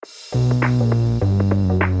Welcome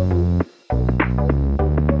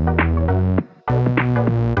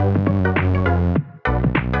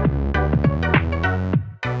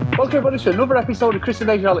everybody to another episode of Chris and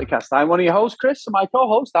Dave's Reality Cast. I'm one of your hosts, Chris, and my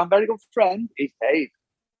co-host and very good friend is Dave.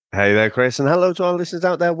 Hey there, Chris, and hello to our listeners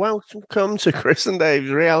out there. Welcome to Chris and Dave's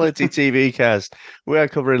Reality TV Cast. We are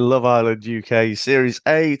covering Love Island UK Series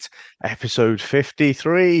 8, Episode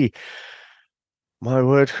 53. My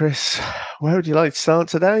word, Chris, where would you like to start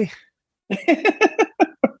today?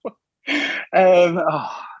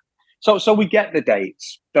 So we get the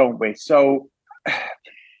dates, don't we? So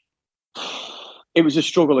it was a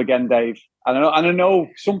struggle again, Dave. And I know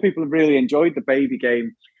some people have really enjoyed the baby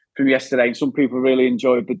game from yesterday, and some people really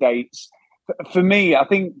enjoyed the dates. For me, I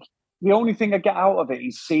think the only thing I get out of it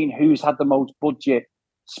is seeing who's had the most budget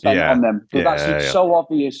spent on them. Because that's so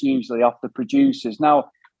obvious usually off the producers.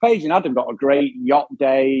 Now, Paige and Adam got a great yacht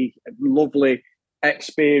day, lovely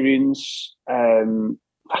experience. I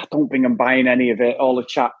don't think I'm buying any of it. All the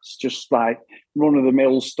chats just like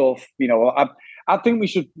run-of-the-mill stuff. You know, I think we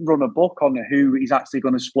should run a book on who is actually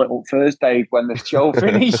going to split up first, Dave, when the show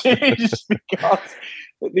finishes, because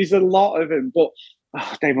there's a lot of them. But,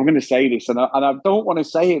 Dave, I'm going to say this, and I don't want to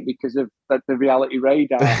say it because of the reality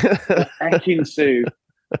radar. Ekin-Su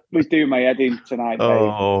was doing my head in tonight, Dave.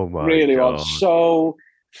 Oh, my really God. Was so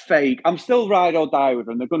fake. I'm still ride or die with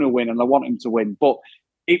them. They're going to win, and I want him to win. But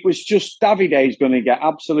it was just Davide is going to get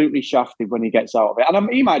absolutely shafted when he gets out of it. And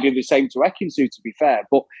he might do the same to Ekin-Su, to be fair.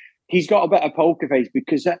 But he's got a better poker face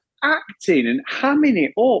because they're acting and hamming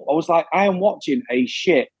it up. I was like, I am watching a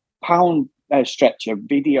shit pound stretcher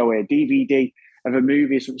video, a DVD of a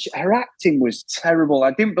movie. So her acting was terrible.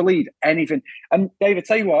 I didn't believe anything. And Dave, I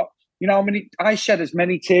tell you what, you know how many I shed as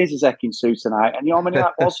many tears as Ekin-Su tonight, and you know how many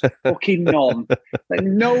that was? Fucking none. Like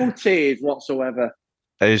no tears whatsoever.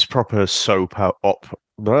 His proper soap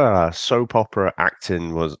opera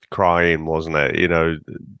acting was crying, wasn't it? You know,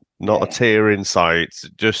 not a tear in sight.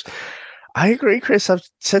 Just, I agree, Chris. I've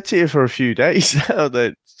said to you for a few days now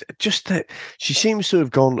that she seems to have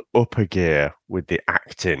gone up a gear with the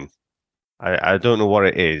acting. I don't know what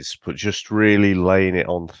it is, but just really laying it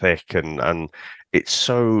on thick, and it's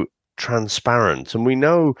so transparent, and we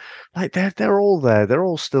know like they're all there, they're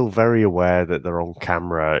all still very aware that they're on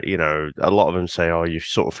camera. You know, a lot of them say, oh, you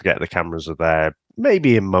sort of forget the cameras are there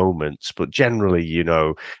maybe in moments, but generally, you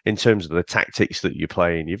know, in terms of the tactics that you're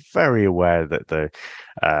playing, you're very aware that that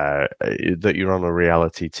you're on a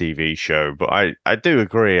reality TV show. But I do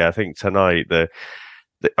agree. I think tonight the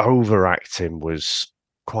overacting was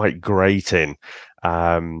quite grating.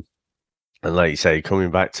 And like you say, coming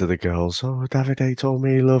back to the girls, oh, Davide told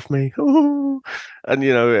me he loved me. Ooh. And,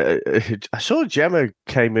 you know, I saw Gemma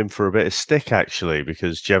came in for a bit of stick, actually,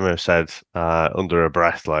 because Gemma said under her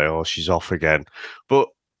breath, like, oh, she's off again. But,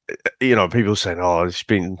 you know, people saying, oh, she's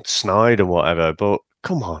been snide and whatever. But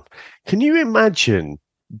come on, can you imagine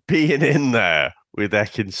being in there with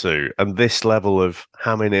Ekin-Su and this level of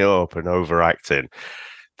hamming it up and overacting?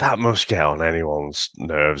 That must get on anyone's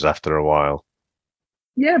nerves after a while.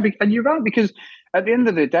 Yeah, and you're right, because at the end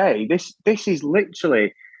of the day, this is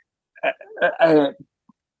literally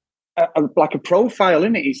like a profile,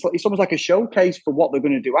 isn't it? It's almost like a showcase for what they're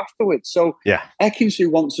going to do afterwards. So yeah, Ekin-Su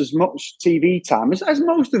wants as much TV time as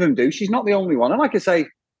most of them do. She's not the only one. And like I say,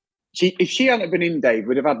 if she hadn't been in, Dave,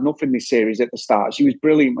 we'd have had nothing this series at the start. She was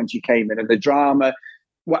brilliant when she came in, and the drama,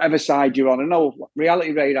 whatever side you're on. I know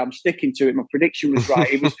reality radar, I'm sticking to it. My prediction was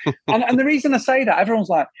right. It was, and the reason I say that, everyone's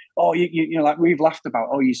like, oh, you know, like we've laughed about,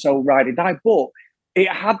 oh, you're so ride or die. But it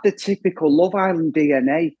had the typical Love Island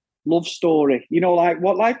DNA, love story. You know, like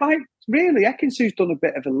what, like really, Ekin-Su's done a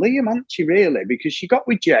bit of a Liam, hasn't she, really? Because she got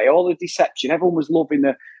with Jay, all the deception. Everyone was loving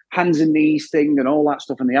the hands and knees thing and all that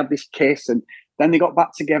stuff. And they had this kiss, and then they got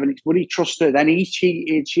back together, and it's would he trust her? Then he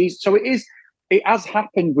cheated. So it has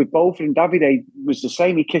happened with both of them. Davide was the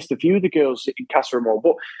same. He kissed a few of the girls in Casa Amor,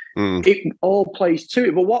 but it all plays to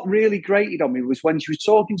it. But what really grated on me was when she was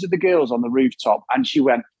talking to the girls on the rooftop, and she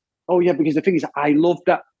went, oh, yeah, because the thing is, I love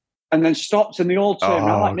that. And then stopped, and they all turned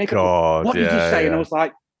around like, Nick, what did you say? And I was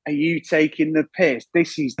like, are you taking the piss?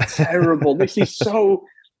 This is terrible. This is so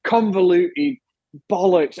convoluted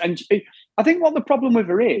bollocks. And I think what the problem with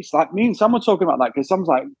her is, like me and Sam were talking about that, because Sam's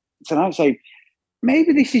like, tonight saying,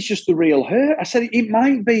 maybe this is just the real her. I said, it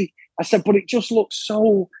might be. I said, but it just looks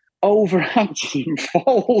so overacted and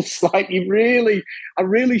false. Like I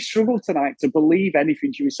really struggled tonight to believe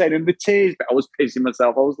anything she was saying. And the tears, but I was pissing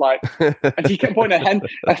myself. I was like, and she kept pointing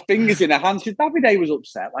her fingers in her hands. Because Davide was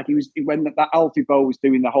upset. Like he was when that Alfie Boe was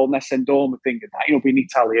doing the whole Nessendorma thing and that, you know, being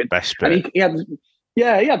Italian. Best bit. And he had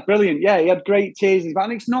Yeah, he had brilliant. Yeah, he had great tears.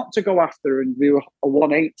 And it's not to go after and do a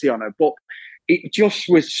 180 on her, but it just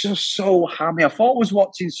was just so hammy. I thought I was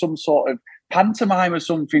watching some sort of pantomime or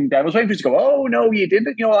something. There, I was waiting for it to go. Oh no, you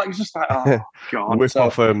didn't. You know, like it's just like, oh god. Whip So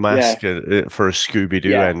off her yeah, mask for a Scooby Doo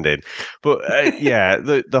yeah, ending, but yeah,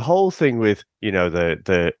 the whole thing with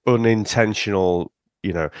the unintentional,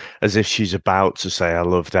 as if she's about to say I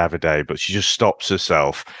love Davide, but she just stops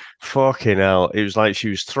herself. Fucking hell! It was like she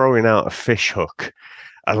was throwing out a fish hook.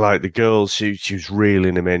 And like the girls, she was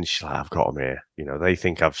reeling him in. She's like, I've got him here. They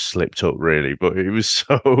think I've slipped up really, but it was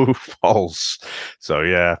so false. So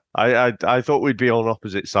yeah, I thought we'd be on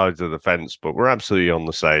opposite sides of the fence, but we're absolutely on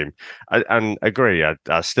the same. And agree.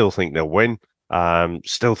 I still think they'll win.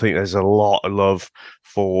 Still think there's a lot of love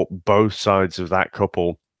for both sides of that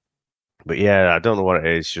couple. But yeah, I don't know what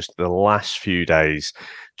it is. Just the last few days,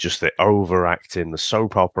 just the overacting, the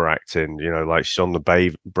soap opera acting. Like she's on the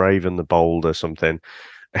Brave and the Bold or something.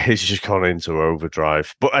 It's just gone into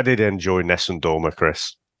overdrive. But I did enjoy Ness and Dormer,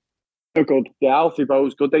 Chris. they're good. Yeah, Alfie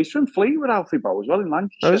Bowe's good. He's from Fleetwood, Alfie Bowe as well in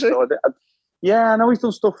Lancashire. Oh, is he? So yeah, I know he's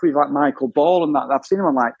done stuff with like Michael Ball and that. I've seen him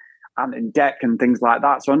on like Ant and Deck and things like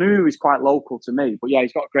that. So I knew he was quite local to me. But yeah,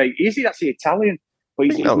 he's got great. Is he actually Italian? But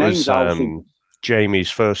his name's Alfie. Jamie's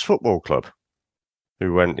first football club,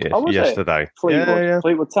 who went yesterday. Fleetwood, Yeah.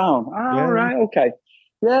 Fleetwood Town. Oh, right, okay.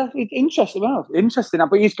 Yeah, interesting. Well, interesting.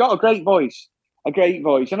 But he's got a great voice,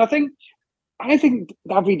 and I think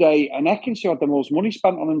Davide and Eccleston had the most money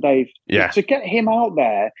spent on him, Dave. Yeah. To get him out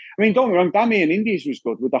there. I mean, don't get me wrong, Damien Indies was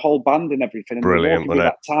good with the whole band and everything. And brilliant, walking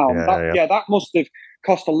that town. That must have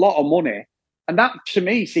cost a lot of money. And that, to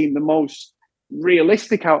me, seemed the most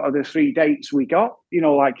realistic out of the 3 dates we got.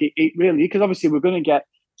 Like it really, because obviously we're going to get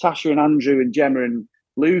Tasha and Andrew and Gemma and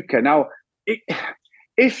Luca. Now,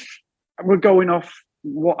 if we're going off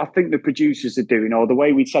what I think the producers are doing, or the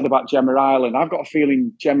way we said about Gemma Island, I've got a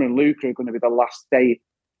feeling Gemma and Luca are going to be the last date,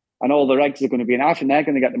 and all their eggs are going to be in. I think they're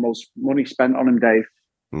going to get the most money spent on them, Dave.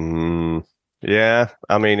 Yeah,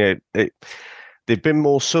 I mean, they've been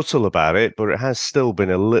more subtle about it, but it has still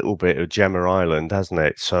been a little bit of Gemma Island, hasn't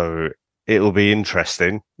it? So it'll be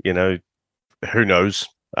interesting. Who knows?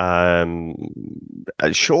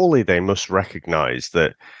 Surely they must recognise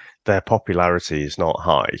that their popularity is not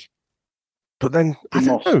high. But then I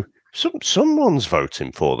don't know. Someone's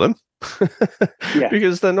voting for them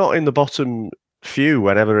because they're not in the bottom few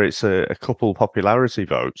whenever it's a couple popularity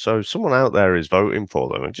vote. So someone out there is voting for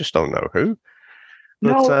them. I just don't know who.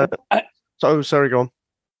 But, sorry, go on.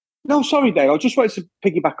 No, sorry, Dave. I just wanted to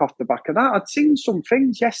piggyback off the back of that. I'd seen some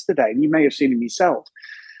things yesterday, and you may have seen them yourself.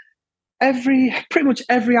 Pretty much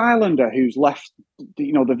every Islander who's left,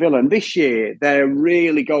 the villa, and this year they're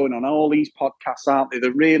really going on all these podcasts, aren't they?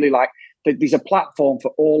 They're really like. There's a platform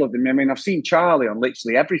for all of them. I mean, I've seen Charlie on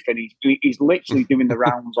literally everything. He's literally doing the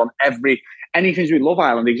rounds on anything to do with Love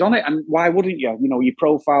Island. He's on it, and why wouldn't you? Your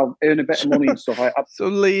profile, earn a bit of money and stuff like that.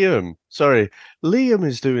 So Liam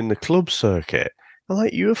is doing the club circuit. I'm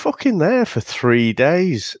like, you were fucking there for 3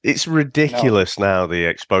 days. It's ridiculous now the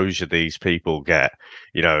exposure these people get,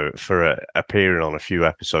 for appearing on a few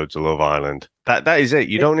episodes of Love Island. That is it.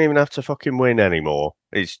 You don't even have to fucking win anymore.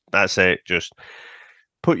 That's it. Just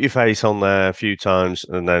put your face on there a few times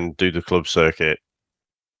and then do the club circuit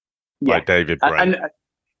like David Brent.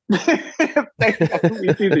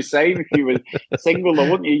 You'd do the same if you were single,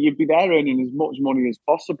 though, wouldn't you? You'd be there earning as much money as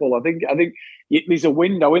possible. I think there's a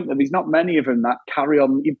window, isn't there? There's not many of them that carry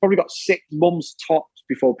on. You've probably got 6 months tops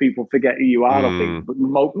before people forget who you are, I think. But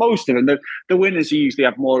most of them, the winners usually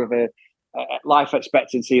have more of a life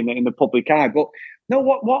expectancy in the public eye. But no,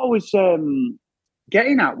 what I was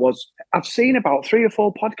getting at was I've seen about 3 or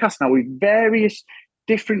 4 podcasts now with various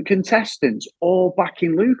different contestants all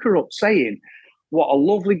backing Luca up, saying what a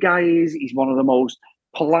lovely guy he is. He's one of the most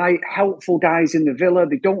polite, helpful guys in the villa.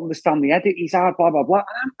 They don't understand the edit he's hard, blah, blah, blah.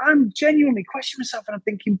 And I'm genuinely questioning myself, and I'm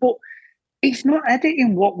thinking, but it's not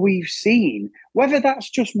editing what we've seen. Whether that's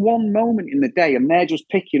just one moment in the day and they're just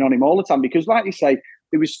picking on him all the time. Because like you say,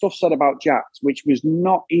 there was stuff said about Jax, which was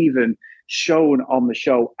not even shown on the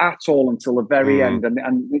show at all until the very end.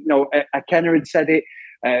 And Kenner had said it.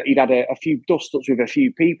 He'd had a few dust-ups with a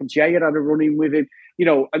few people. Jay had a run-in with him.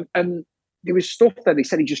 And there was stuff that he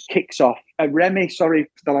said he just kicks off. Remy, the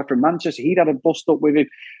lad from Manchester, he'd had a bust-up with him,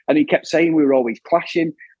 and he kept saying we were always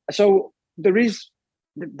clashing. So there is...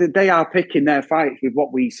 They are picking their fights with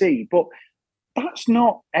what we see, but that's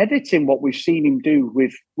not editing what we've seen him do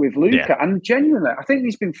with Luca. Yeah. And genuinely, I think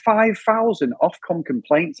there's been 5,000 Ofcom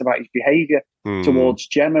complaints about his behaviour towards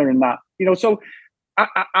Gemma and that. So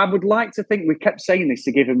I would like to think we kept saying this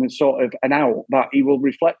to give him a sort of an out that he will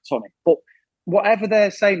reflect on it. But whatever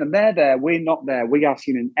they're saying, and they're there, we're not there. We are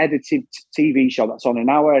seeing an edited TV show that's on an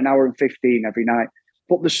hour and 15 every night.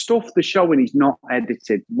 But the stuff they're showing is not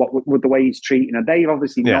edited. What with the way he's treating her, they've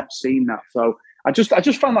obviously not seen that. So I just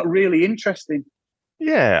found that really interesting.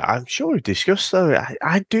 Yeah, I'm sure we've discussed though.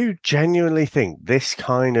 I do genuinely think this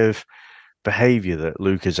kind of behavior that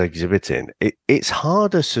Luke is exhibiting, it's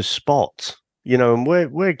harder to spot, and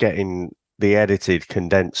we're getting the edited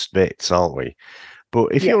condensed bits, aren't we? But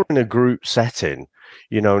if you're in a group setting,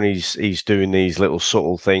 and he's doing these little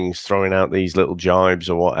subtle things, throwing out these little jibes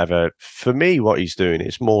or whatever, for me, what he's doing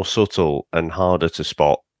is more subtle and harder to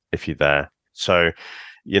spot if you're there. So,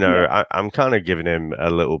 I'm kind of giving him a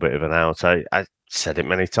little bit of an out. I said it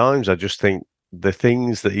many times. I just think the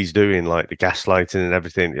things that he's doing, like the gaslighting and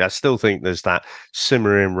everything, I still think there's that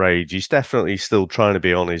simmering rage. He's definitely still trying to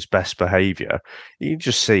be on his best behavior. You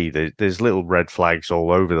just see there's little red flags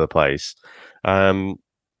all over the place. And,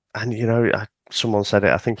 someone said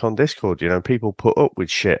it, I think, on Discord, people put up with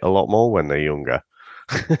shit a lot more when they're younger.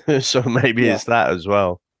 So maybe it's that as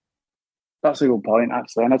well. That's a good point,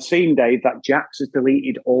 actually. And I've seen, Dave, that Jax has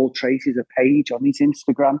deleted all traces of Paige on his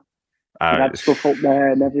Instagram. He had stuff up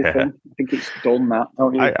there and everything. Yeah. I think it's done that,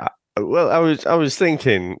 don't you? I was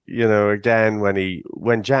thinking, again,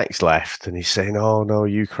 when Jax left and he's saying, "Oh no,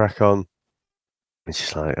 you crack on." It's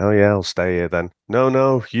just like, "Oh yeah, I'll stay here then."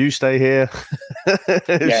 No, you stay here.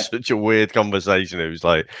 It's such a weird conversation. It was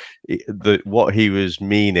like what he was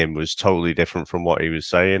meaning was totally different from what he was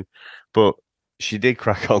saying, but she did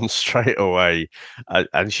crack on straight away,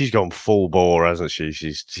 and she's gone full bore, hasn't she?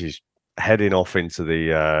 She's heading off into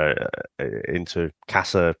the into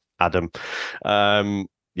Casa Adam. And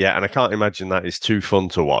I can't imagine that is too fun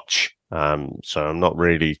to watch. So I'm not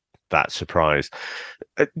really that surprised.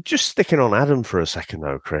 Just sticking on Adam for a second,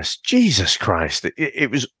 though, Chris. Jesus Christ,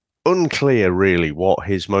 it was unclear really what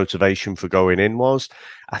his motivation for going in was.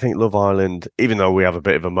 I think Love Island, even though we have a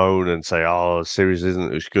bit of a moan and say, "Oh, the series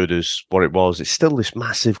isn't as good as what it was," it's still this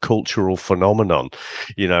massive cultural phenomenon.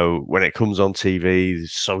 When it comes on TV,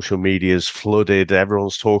 social media's flooded,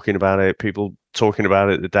 everyone's talking about it, people talking about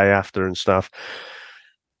it the day after and stuff.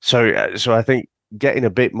 So I think getting a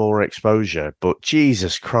bit more exposure, but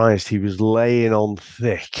Jesus Christ, he was laying on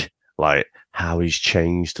thick, like how he's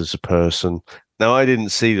changed as a person. Now, I didn't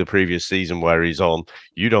see the previous season where he's on.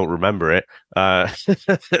 You don't remember it.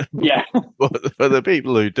 Yeah. But for the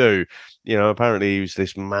people who do, apparently he was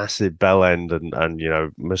this massive bellend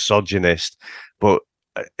and misogynist. But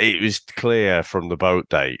it was clear from the boat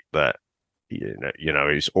date that,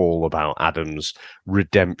 it's all about Adam's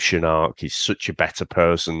redemption arc. He's such a better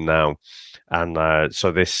person now. And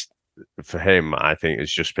so this, for him, I think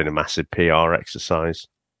has just been a massive PR exercise.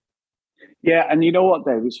 Yeah, and you know what,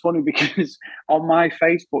 Dave? It's funny because on my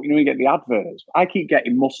Facebook, you get the adverts. I keep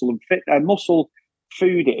getting Muscle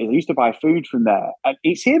Food. I used to buy food from there, and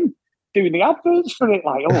it's him doing the adverts for it.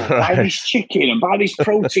 Like, buy this chicken and buy this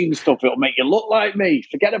protein stuff. It'll make you look like me.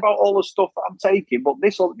 Forget about all the stuff that I'm taking. But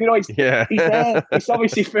this, he's there. It's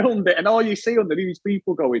obviously filmed it, and all you see under these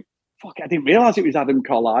people going, "Fuck! I didn't realize it was Adam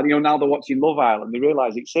Collard." Now they're watching Love Island, they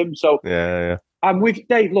realize it's him. So yeah. And with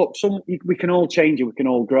Dave, look, we can all change and we can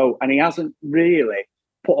all grow. And he hasn't really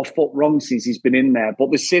put a foot wrong since he's been in there. But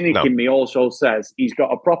the cynic in me also says he's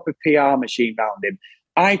got a proper PR machine around him.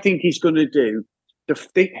 I think he's going to do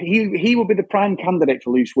he will be the prime candidate for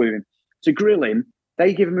Loose Women. To grill him,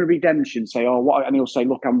 they give him a redemption, say, "Oh, what?" And he'll say,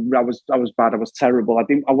 "Look, I was bad, I was terrible.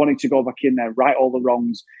 I wanted to go back in there, right all the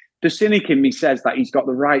wrongs." The cynic in me says that he's got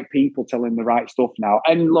the right people telling the right stuff now.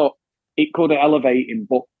 And look, it could elevate him,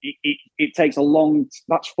 but it takes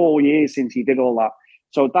that's 4 years since he did all that.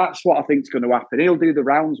 So that's what I think is going to happen. He'll do the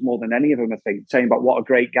rounds more than any of them, I think, saying about what a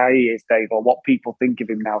great guy he is, Dave, or what people think of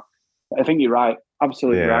him now. I think you're right.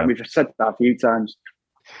 Absolutely right. We've said that a few times.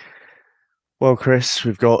 Well, Chris,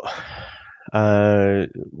 we've got,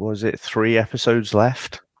 3 episodes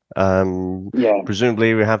left?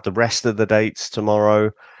 Presumably we have the rest of the dates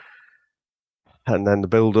tomorrow, and then the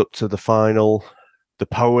build-up to the final. The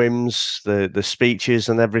poems, the speeches,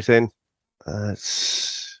 and everything.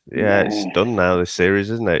 It's done now. This series,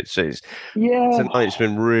 isn't it? Tonight's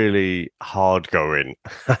been really hard going.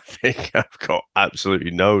 I think I've got absolutely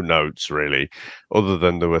no notes really, other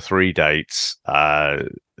than there were 3 dates. The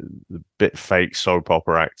bit fake soap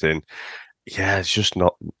opera acting. Yeah, it's just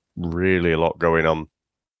not really a lot going on.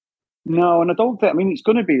 No, and I don't think. I mean, it's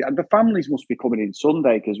going to be the families must be coming in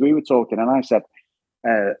Sunday because we were talking, and I said.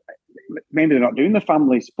 Maybe they're not doing the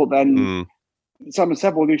families, but then Simon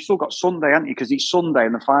said, "Well, you've still got Sunday, haven't you? Because it's Sunday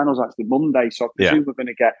and the final's actually Monday, so I presume we're going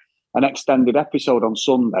to get an extended episode on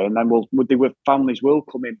Sunday, and then families will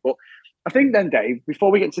come in. But I think then, Dave,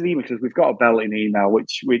 before we get to the email, because we've got a belting email,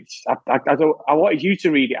 which I wanted you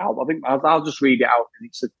to read it out. I think I'll just read it out.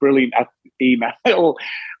 It's a brilliant email.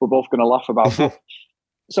 We're both going to laugh about. But,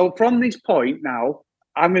 so from this point now,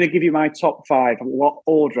 I'm going to give you my top 5. What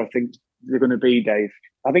order I think they're going to be, Dave.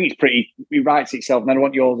 I think it writes itself, and then I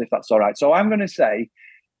want yours if that's all right. So I'm going to say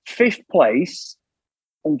 5th place.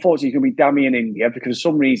 Unfortunately, it's going to be Dami and India, because for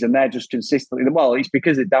some reason they're just consistently, well, it's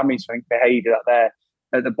because of Dami's behaviour that they're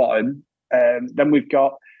at the bottom. Then we've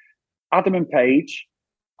got Adam and Paige.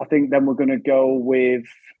 I think then we're going to go with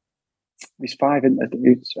this 5.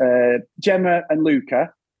 It's Gemma and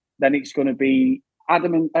Luca. Then it's going to be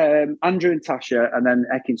Adam and Andrew and Tasha, and then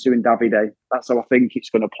Ekin-Su and Davide. That's how I think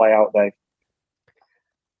it's going to play out, Dave.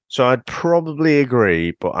 So I'd probably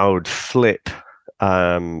agree, but I would flip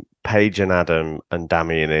Paige and Adam and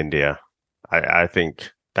Dami and India. I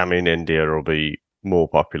think Dami and India will be more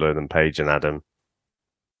popular than Paige and Adam.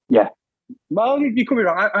 Yeah. Well, you could be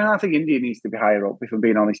right. I think India needs to be higher up, if I'm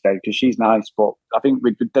being honest, Dave, because she's nice. But I think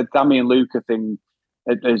with the Dami and Luca thing,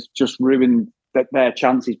 it has just ruined their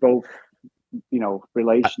chances, both,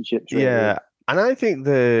 relationships. Really. Yeah. And I think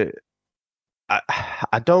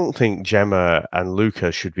I don't think Gemma and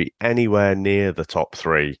Luca should be anywhere near the top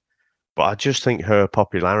 3, but I just think her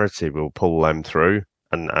popularity will pull them through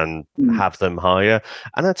and have them higher.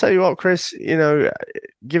 And I tell you what, Chris,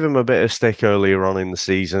 give them a bit of stick earlier on in the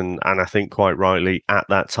season, and I think quite rightly at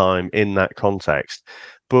that time in that context.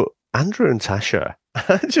 But Andrew and Tasha,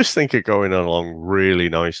 I just think are going along really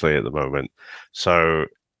nicely at the moment. So,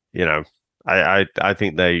 I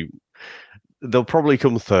think they'll probably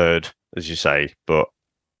come 3rd, as you say, but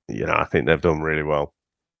I think they've done really well.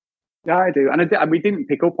 Yeah, I do, and we didn't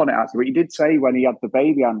pick up on it actually. But he did say when he had the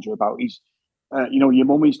baby, Andrew, about his, your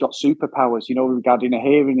mummy's got superpowers, regarding a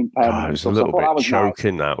hearing impairment. It was a little bit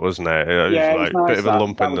choking, nice. That wasn't it? It was nice, a bit of a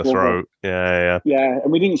lump in the throat. Yeah.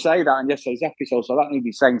 And we didn't say that in yesterday's episode, so that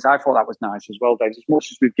needed saying. So I thought that was nice as well, Dave. As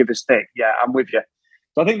much as we've given a stick, yeah, I'm with you.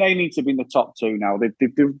 So I think they need to be in the top 2 now. They've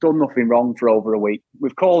done nothing wrong for over a week.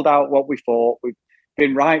 We've called out what we thought. We've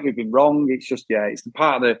been right, we've been wrong. It's just, it's the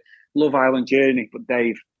part of the Love Island journey. But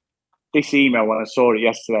Dave, this email, when I saw it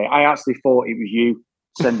yesterday, I actually thought it was you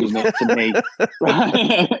sending it to me.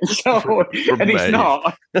 And it's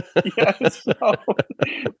not. So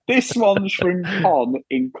this one's from Con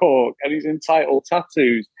in Cork, and it's entitled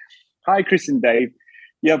Tattoos. Hi, Chris and Dave.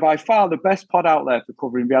 You're by far the best pod out there for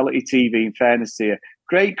covering reality TV, in fairness to you.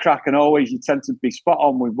 Great crack, and always you tend to be spot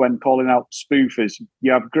on with when calling out spoofers.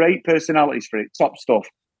 You have great personalities for it. Top stuff.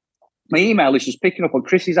 My email is just picking up on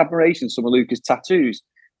Chris's admiration of some of Luca's tattoos.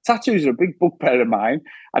 Tattoos are a big bugbear of mine.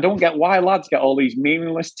 I don't get why lads get all these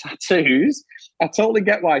meaningless tattoos. I totally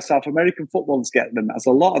get why South American footballers get them, as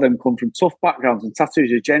a lot of them come from tough backgrounds and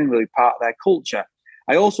tattoos are generally part of their culture.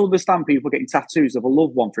 I also understand people getting tattoos of a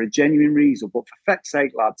loved one for a genuine reason, but for feck's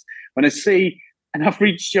sake, lads, when I see an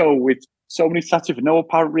average Joe with so many tattoos for no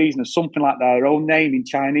apparent reason, or something like their own name in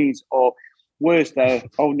Chinese, or worse, their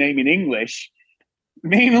own name in English,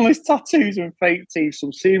 meaningless tattoos and fake teeth,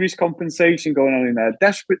 some serious compensation going on in there,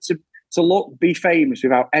 desperate to be famous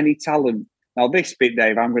without any talent. Now, this bit,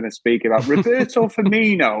 Dave, I'm going to speak about. Roberto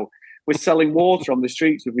Firmino was selling water on the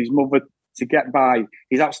streets with his mother to get by.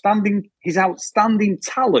 His outstanding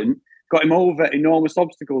talent got him over enormous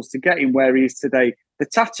obstacles to get him where he is today. The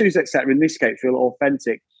tattoos, etc., in this case, feel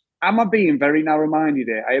authentic. Am I being very narrow-minded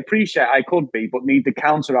here? I appreciate I could be, but need the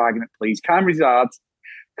counter-argument, please. Kind regards,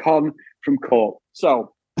 Con from Cork.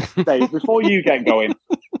 So, Dave, before you get going,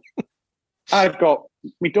 I've got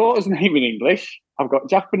my daughter's name in English. I've got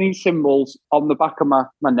Japanese symbols on the back of my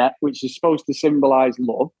neck, which is supposed to symbolise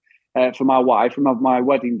love for my wife from my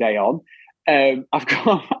wedding day on. I've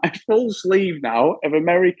got a full sleeve now of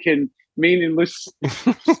American meaningless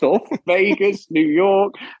stuff. Vegas, New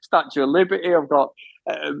York, Statue of Liberty. I've got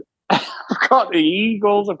the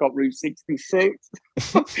Eagles. I've got Route 66.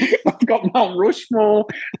 I've got Mount Rushmore.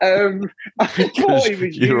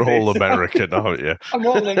 You're all American, aren't you? I'm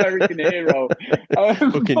all American hero.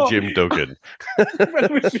 Fucking Jim Duggan. When I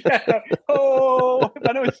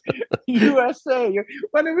was USA,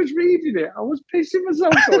 when I was reading it, I was pissing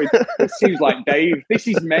myself going, this seems like Dave. This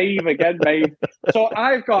is Maeve again, Maeve. So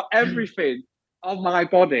I've got everything on my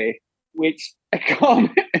body which a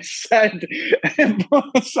comment said.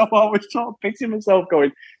 So I was sort of picturing myself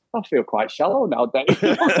going, I feel quite shallow now, Dave.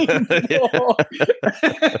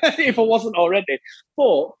 If I wasn't already.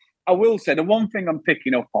 But I will say the one thing I'm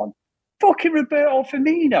picking up on, fucking Roberto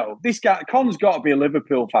Firmino. This guy, Con's got to be a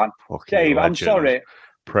Liverpool fan. Fucking Dave, legend. I'm sorry.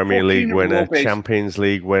 Premier League Fucking winner, rubbish. Champions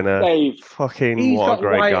League winner. Dave, Fucking he's what a got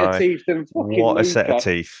great whiter guy. teeth than fucking What a set of Luca.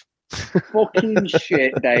 teeth. Fucking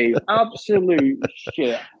shit, Dave. Absolute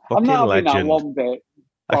shit. I'm Fucking not having that legend. one bit.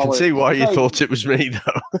 I can see why you Mate, thought it was me,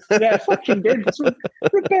 though. yeah, fucking did.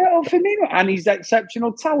 Roberto Firmino and his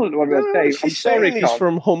exceptional talent. Dave, I'm sorry, he's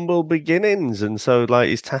from humble beginnings, and so like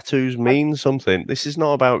his tattoos mean something. This is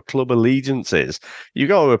not about club allegiances. You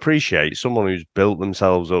got to appreciate someone who's built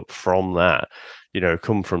themselves up from that.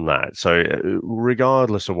 Come from that. So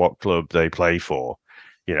regardless of what club they play for,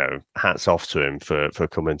 hats off to him for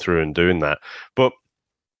coming through and doing that. But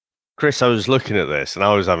Chris, I was looking at this and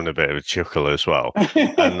I was having a bit of a chuckle as well.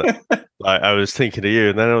 And I was thinking of you,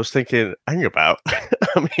 and then I was thinking, hang about.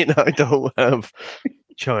 I mean, I don't have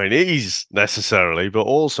Chinese necessarily, but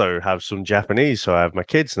also have some Japanese. So I have my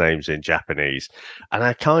kids' names in Japanese. And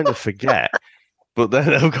I kind of forget. But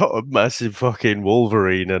then I've got a massive fucking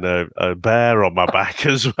Wolverine and a bear on my back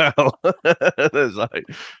as well. And it's like,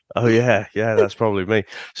 oh, yeah, that's probably me.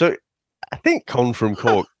 So I think Con from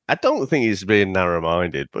Cork, I don't think he's being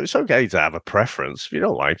narrow-minded, but it's okay to have a preference. If you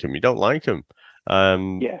don't like him, you don't like him.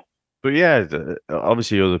 Yeah. But yeah,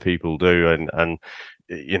 obviously other people do. And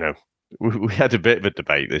we had a bit of a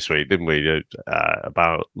debate this week, didn't we,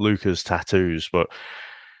 about Luca's tattoos. But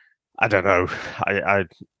I don't know. I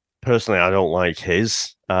personally, I don't like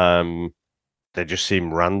his. They just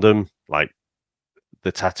seem random. Like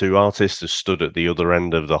the tattoo artist has stood at the other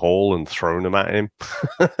end of the hall and thrown them at him.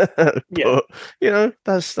 But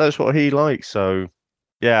that's what he likes. So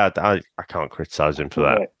yeah, I can't criticize him for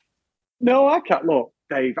that. No, I can't. Look,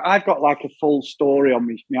 Dave, I've got like a full story on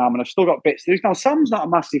my arm, and I've still got bits. Now, Sam's not a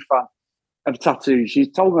massive fan of tattoos.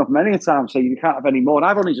 She's told me off many a time, saying you can't have any more. And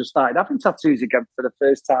I've only just started having tattoos again for the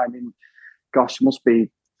first time in, must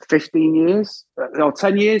be 15 years, no,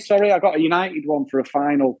 10 years, sorry. I got a United one for a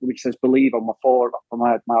final, which says Believe on my forearm, on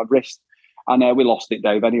my wrist. And we lost it,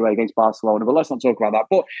 Dave, anyway, against Barcelona. But let's not talk about that.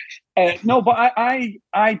 But no, but I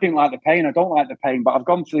didn't like the pain. I don't like the pain. But I've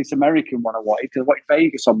gone for this American one I wanted, because I wanted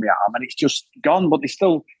Vegas on my arm, and it's just gone. But there's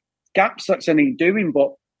still gaps that's any doing.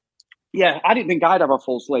 But yeah, I didn't think I'd have a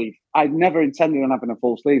full sleeve. I'd never intended on having a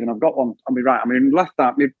full sleeve, and I've got one on my right. I mean, left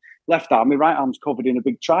arm, my right arm's covered in a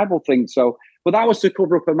big tribal thing. So, but that was to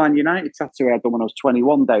cover up a Man United tattoo I had done when I was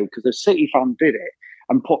 21, Dave, because a City fan did it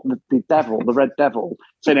and put the devil, the red devil,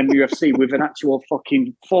 saying MUFC with an actual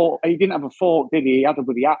fucking fork. He didn't have a fork, did he? He had it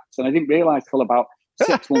with the axe, and I didn't realise till about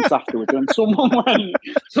 6 months afterwards. And someone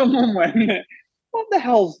went, what the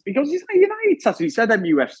hell's? He goes, it's a United tattoo. He said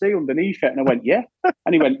MUFC underneath it, and I went, yeah.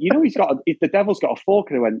 And he went, the devil's got a fork,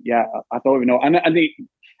 and I went, yeah, I don't even know. And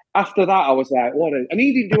after that, I was like, what? And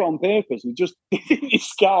he didn't do it on purpose. He just did it in the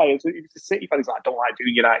sky. He was a City fan. He's like, I don't like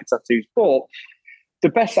doing United tattoos. But the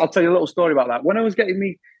best, I'll tell you a little story about that. When I was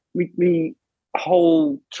getting me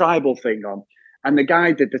whole tribal thing on, and the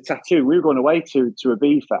guy did the tattoo, we were going away to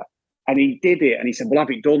Ibiza, and he did it, and he said, we'll have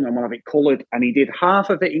it done, and we'll have it coloured. And he did half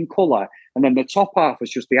of it in colour, and then the top half was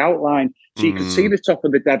just the outline. So you could see the top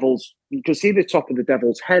of the devil's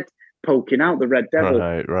head poking out, the red devil.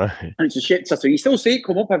 Right. And it's a shit tattoo. You still see it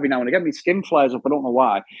come up every now and again. My skin flares up. I don't know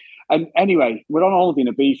why. And anyway, we're on holiday in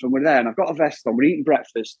Ibiza, and we're there, and I've got a vest on. We're eating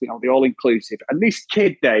breakfast, the all-inclusive. And this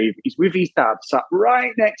kid, Dave, is with his dad, sat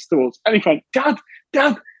right next to us. And he went, Dad,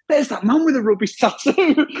 there's that man with a rubbish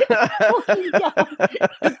tattoo.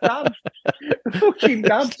 fucking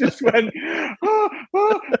dad just went, oh,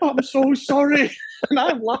 I'm so sorry. And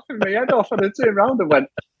I'm laughing my head off, and I turned around and went,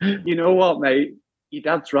 you know what, mate? Your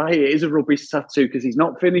dad's right. It is a rubbish tattoo because he's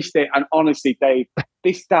not finished it. And honestly, Dave,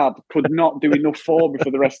 this dad could not do enough for me for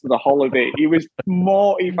the rest of the holiday. He was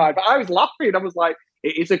mortified. But I was laughing. I was like,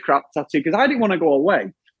 it is a crap tattoo, because I didn't want to go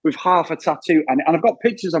away with half a tattoo. And I've got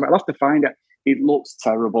pictures of it. I'll have to find it. It looks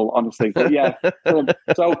terrible, honestly. But yeah.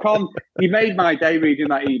 So, Con, you made my day reading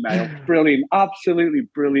that email. Brilliant. Absolutely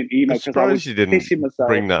brilliant email. I'm surprised you didn't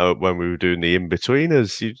bring that up when we were doing the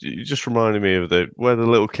in-betweeners. You just reminded me of where the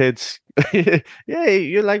little kids... yeah,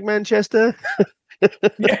 you like Manchester?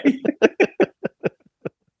 Yeah.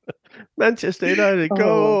 Manchester United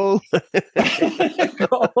goal.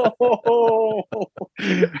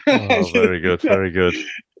 Very good, very good.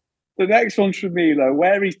 The next one's from me, though.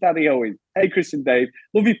 Where is Daddy Owen? Hey, Chris and Dave.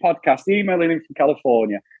 Love your podcast. Emailing in from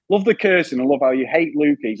California. Love the cursing and love how you hate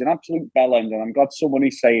Luke. He's an absolute bellend, and I'm glad someone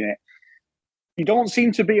is saying it. You don't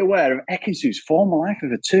seem to be aware of Ekinsu's former life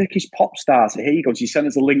of a Turkish pop star. So here you go. She sent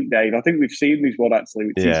us a link, Dave. I think we've seen this one, actually.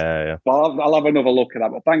 Yeah. I'll have another look at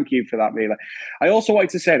that. But thank you for that, Mila. I also wanted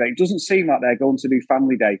to say that it doesn't seem like they're going to do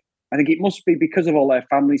Family Day. I think it must be because of all their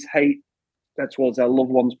families' hate towards their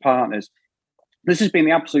loved ones' partners. This has been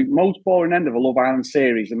the absolute most boring end of a Love Island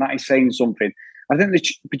series, and that is saying something. I think the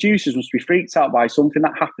producers must be freaked out by something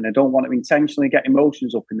that happened and don't want to intentionally get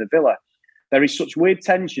emotions up in the villa. There is such weird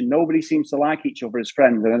tension. Nobody seems to like each other as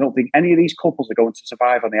friends, and I don't think any of these couples are going to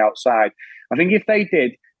survive on the outside. I think if they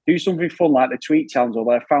did, do something fun like the tweet challenge or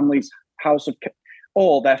their family's house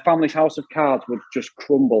of cards would just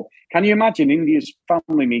crumble. Can you imagine India's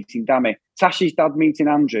family meeting Dami, Tasha's dad meeting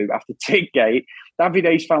Andrew after Tiggate,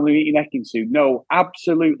 Davide's family meeting Ekin-Su? No,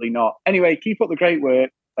 absolutely not. Anyway, keep up the great work.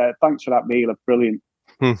 Thanks for that, Mila. Brilliant.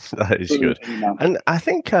 That is good. And I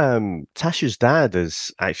think Tasha's dad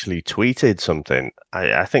has actually tweeted something.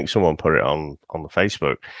 I think someone put it on the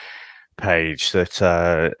Facebook page that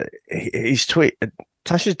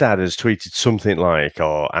Tasha's dad has tweeted something like,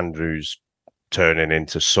 Andrew's turning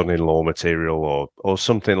into son-in-law material or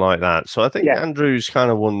something like that. So I think Andrew's kind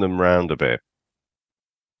of won them round a bit.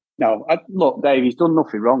 No, look, Dave, he's done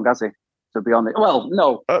nothing wrong, has he? To be honest. Well,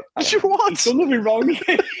 no. What? He's done nothing wrong.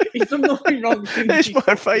 He's done nothing wrong. It's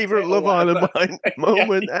my favourite Love Island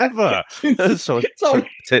moment ever. So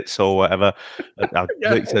tits or whatever. I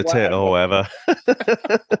licked a tit or whatever.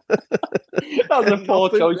 That's a poor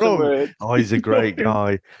choice of words. Oh, he's a great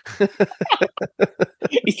guy.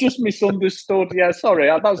 He's just misunderstood. Yeah, sorry.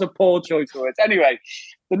 That was a poor choice of words. Anyway,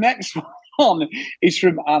 the next one is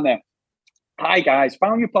from Anna. Hi guys,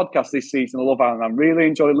 found your podcast this season of Love Island. I really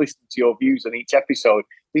enjoy listening to your views on each episode.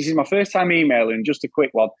 This is my first time emailing, just a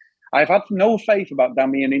quick one. I've had no faith about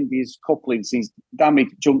Dami and India's coupling since Dami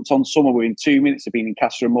jumped on Summer within 2 minutes of being in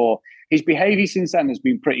Casa Amor. His behaviour since then has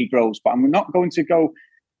been pretty gross, but I'm not going to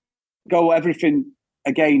go everything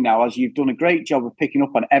again now, as you've done a great job of picking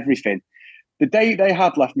up on everything. The date they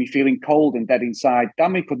had left me feeling cold and dead inside.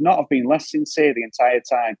 Dami could not have been less sincere the entire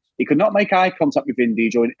time. He could not make eye contact with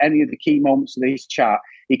India during any of the key moments of this chat.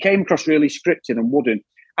 He came across really scripted and wouldn't.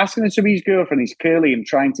 Asking her to be his girlfriend is clearly him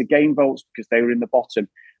trying to gain votes because they were in the bottom.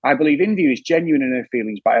 I believe India is genuine in her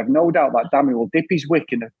feelings, but I have no doubt that Dami will dip his wick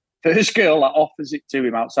in the first girl that offers it to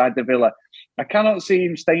him outside the villa. I cannot see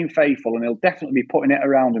him staying faithful, and he'll definitely be putting it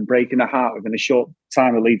around and breaking her heart within a short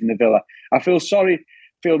time of leaving the villa. I feel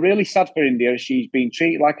really sad for India. She's been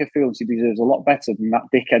treated like a fool and she deserves a lot better than that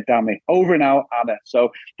dickhead Dami. Over and out, Anna.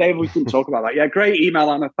 So, Dave, we can talk about that. Yeah, great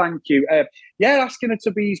email, Anna. Thank you. Asking her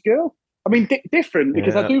to be his girl. I mean, different,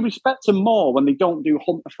 because I do respect them more when they don't do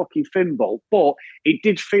hunt the fucking thimble, but it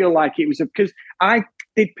did feel like it was because I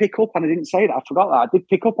did pick up, and I didn't say that, I forgot that. I did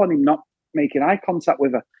pick up on him not making eye contact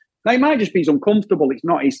with her. Now, he might just be uncomfortable. It's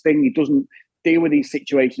not his thing. He doesn't deal with these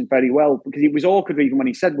situations very well, because it was awkward even when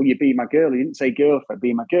he said, will you be my girl? He didn't say girlfriend,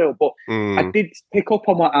 be my girl. But I did pick up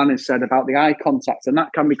on what Anna said about the eye contact, and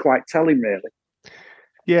that can be quite telling, really.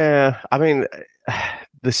 Yeah, I mean,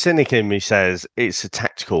 the cynic in me says it's a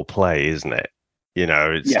tactical play, isn't it? You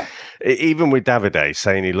know, even with Davide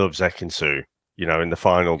saying he loves Ekin-Su, you know, in the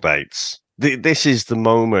final dates. This is the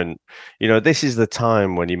moment, you know, this is the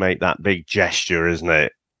time when you make that big gesture, isn't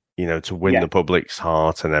it? You know, to win the public's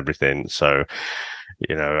heart and everything. So,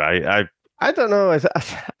 you know, I don't know. I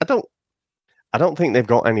don't think they've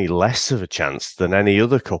got any less of a chance than any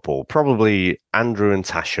other couple. Probably Andrew and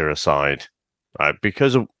Tasha aside, right?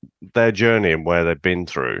 Because of their journey and where they've been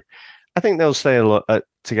through. I think they'll stay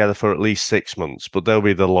together for at least 6 months, but they'll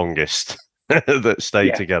be the longest that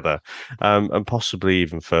stay together, and possibly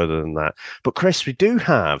even further than that. But Chris, we do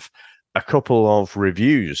have a couple of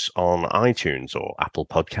reviews on iTunes, or Apple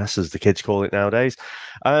Podcasts, as the kids call it nowadays,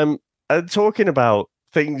 and talking about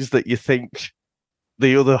things that you think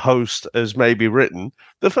the other host has maybe written.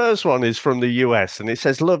 The first one is from the US, and it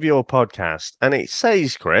says, "Love your podcast." And it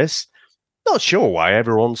says, Chris, "Not sure why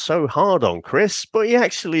everyone's so hard on Chris, but he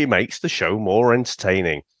actually makes the show more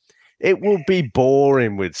entertaining. It will be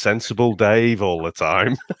boring with sensible Dave all the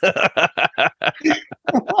time."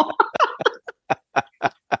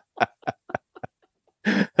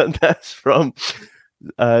 And that's from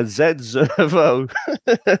Zed Zervo.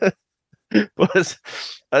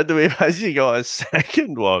 And we've actually got a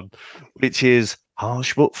second one, which is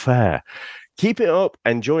harsh but fair. "Keep it up,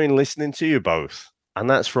 enjoying listening to you both." And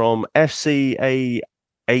that's from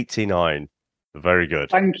FCA89. Very good.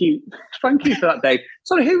 Thank you for that, Dave.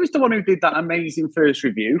 Sorry, who was the one who did that amazing first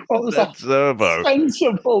review? What was that? Zervo.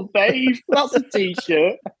 Sensible Dave. That's a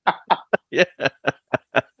t-shirt. Yeah.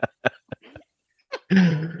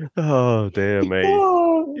 Oh dear me.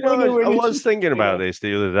 I was thinking about this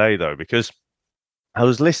the other day, though, because I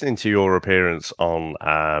was listening to your appearance on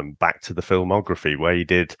Back to the Filmography, where you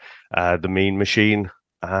did the Mean Machine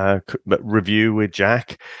review with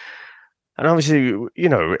Jack. And obviously, you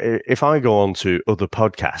know, if I go on to other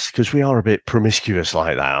podcasts, because we are a bit promiscuous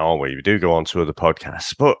like that, aren't we? We do go on to other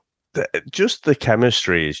podcasts, but just the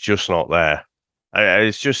chemistry is just not there.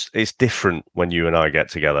 It's different when you and I get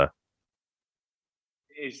together.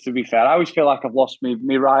 It is, to be fair. I always feel like I've lost my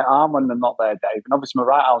right arm when I'm not there, Dave. And obviously my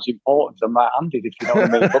right arm's important because I'm right-handed, if you know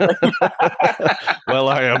what I mean. Well,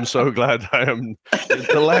 I am so glad I am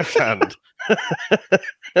the left hand.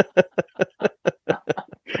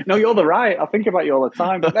 No, you're the right. I think about you all the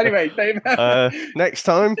time. But anyway, Dave. Next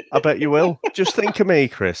time, I bet you will. Just think of me,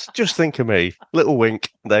 Chris. Just think of me. Little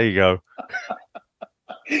wink. There you go.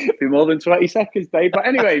 Be more than 20 seconds, Dave. But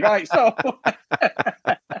anyway, right, so...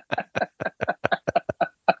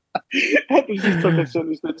 But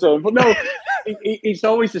no, it's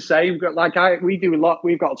always the same. Like we do a lot.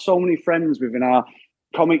 We've got so many friends within our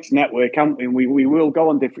comics network, haven't we? And we will go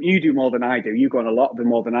on different. You do more than I do. You go on a lot of them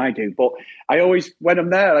more than I do. But I always, when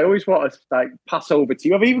I'm there, I always want to like pass over to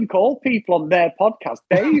you. I've even called people on their podcast,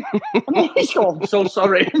 Dave. I'm always going, I'm so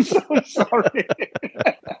sorry. I'm so sorry.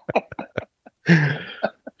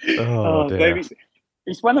 Oh dear. Dave,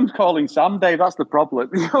 it's when I'm calling Sam, Dave, that's the problem.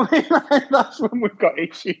 That's when we've got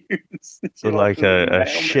issues. We're like a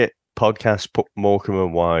shit podcast, Morecambe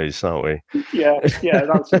and Wise, aren't we? Yeah,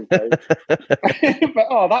 that's okay.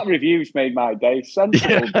 But that review's made my day.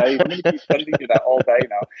 Sensible, Dave. I'm going to keep sending you that all day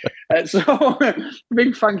now. So,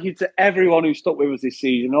 big thank you to everyone who stuck with us this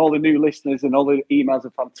season. All the new listeners and all the emails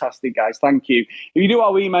are fantastic, guys. Thank you. If you do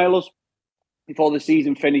want to email us before the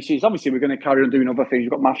season finishes, obviously we're going to carry on doing other things.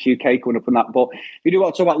 We've got Matthew K coming up on that, but if you do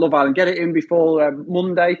want to talk about Love Island, get it in before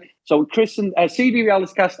Monday. So Chris and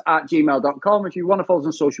cdrealitycast@gmail.com. If you want to follow us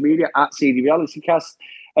on social media, @cdrealitycast.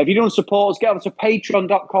 If you don't support us, get over to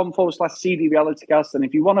patreon.com/cdrealitycast. And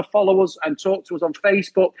if you want to follow us and talk to us on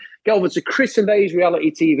Facebook, get over to Chris and Dave's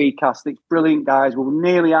Reality TV Cast. It's brilliant, guys. We're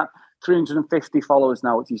nearly at 350 followers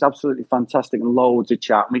now, which is absolutely fantastic, and loads of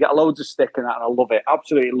chat. And we get loads of stick and that, and I love it.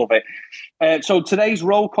 Absolutely love it. So today's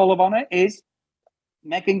roll call of honour is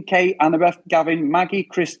Megan, Kate, Annabeth, Gavin, Maggie,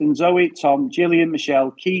 Kristen, Zoe, Tom, Gillian, Michelle,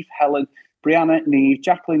 Keith, Helen, Brianna, Neve,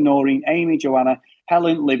 Jacqueline, Noreen, Amy, Joanna,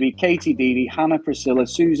 Helen, Libby, Katie, Dee, Hannah, Priscilla,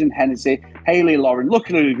 Susan, Hennessy, Hayley, Lauren,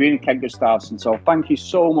 Lucky Green, and Ken Gustafson. So thank you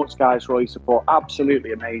so much, guys, for all your support.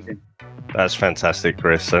 Absolutely amazing. That's fantastic,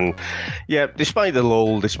 Chris. And yeah, despite the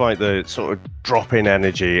lull, despite the sort of drop in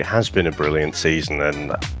energy, it has been a brilliant season.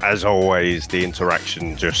 And as always, the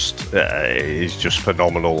interaction is just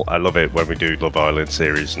phenomenal. I love it when we do Love Island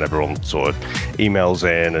series and everyone sort of emails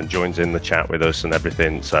in and joins in the chat with us and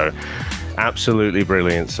everything. So absolutely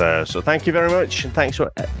brilliant, sir. So thank you very much. And thanks to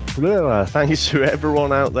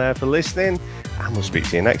everyone out there for listening. And we'll speak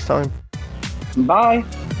to you next time. Bye.